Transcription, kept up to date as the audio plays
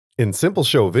In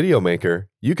simpleshow Video Maker,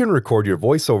 you can record your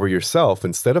voiceover yourself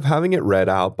instead of having it read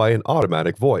out by an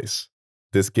automatic voice.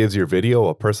 This gives your video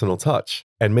a personal touch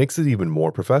and makes it even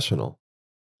more professional.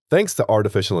 Thanks to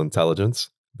artificial intelligence,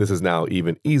 this is now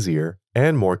even easier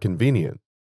and more convenient.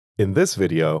 In this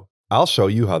video, I'll show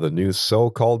you how the new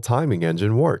so-called timing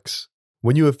engine works.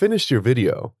 When you have finished your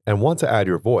video and want to add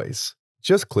your voice,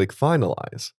 just click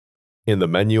Finalize. In the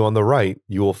menu on the right,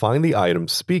 you will find the item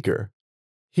Speaker.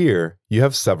 Here, you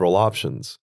have several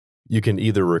options. You can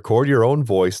either record your own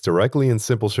voice directly in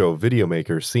simpleshow Video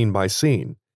Maker scene by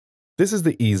scene. This is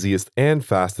the easiest and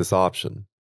fastest option.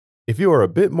 If you are a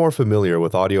bit more familiar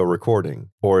with audio recording,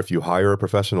 or if you hire a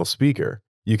professional speaker,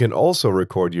 you can also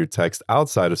record your text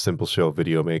outside of simpleshow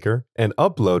Video Maker and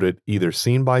upload it either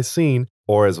scene by scene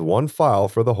or as one file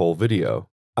for the whole video.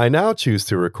 I now choose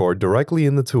to record directly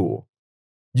in the tool.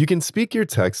 You can speak your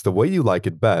text the way you like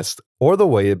it best or the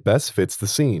way it best fits the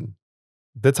scene.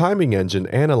 The timing engine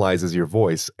analyzes your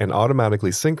voice and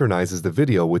automatically synchronizes the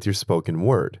video with your spoken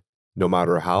word, no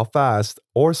matter how fast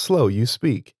or slow you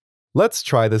speak. Let's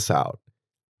try this out.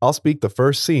 I'll speak the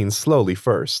first scene slowly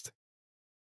first.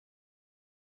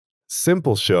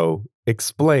 simpleshow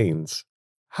explains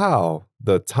how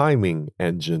the timing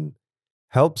engine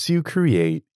helps you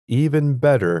create even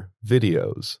better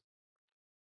videos.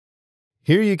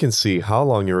 Here you can see how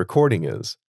long your recording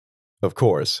is. Of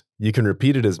course, you can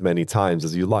repeat it as many times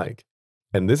as you like,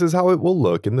 and this is how it will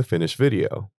look in the finished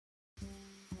video.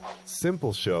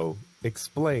 simpleshow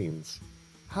explains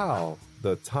how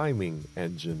the timing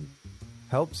engine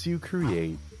helps you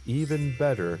create even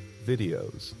better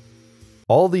videos.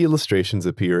 All the illustrations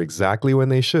appear exactly when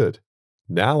they should.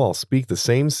 Now I'll speak the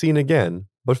same scene again,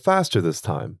 but faster this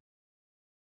time.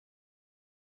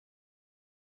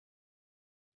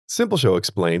 simpleshow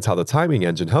explains how the timing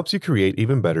engine helps you create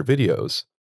even better videos.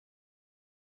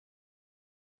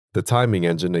 The timing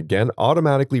engine again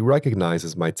automatically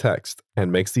recognizes my text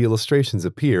and makes the illustrations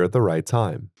appear at the right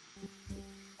time.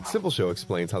 simpleshow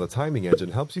explains how the timing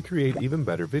engine helps you create even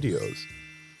better videos.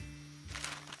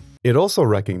 It also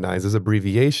recognizes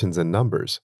abbreviations and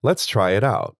numbers. Let's try it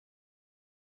out.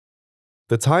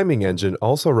 The timing engine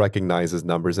also recognizes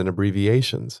numbers and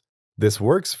abbreviations. This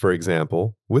works, for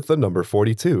example, with the number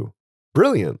 42.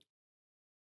 Brilliant!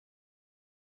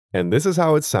 And this is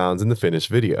how it sounds in the finished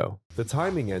video. The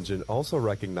timing engine also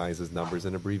recognizes numbers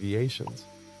and abbreviations.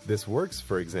 This works,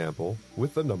 for example,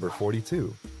 with the number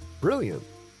 42. Brilliant!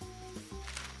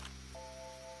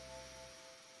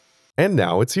 And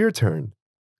now it's your turn.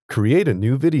 Create a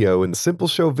new video in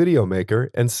simpleshow Video Maker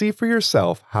and see for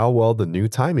yourself how well the new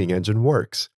timing engine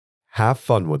works. Have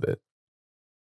fun with it.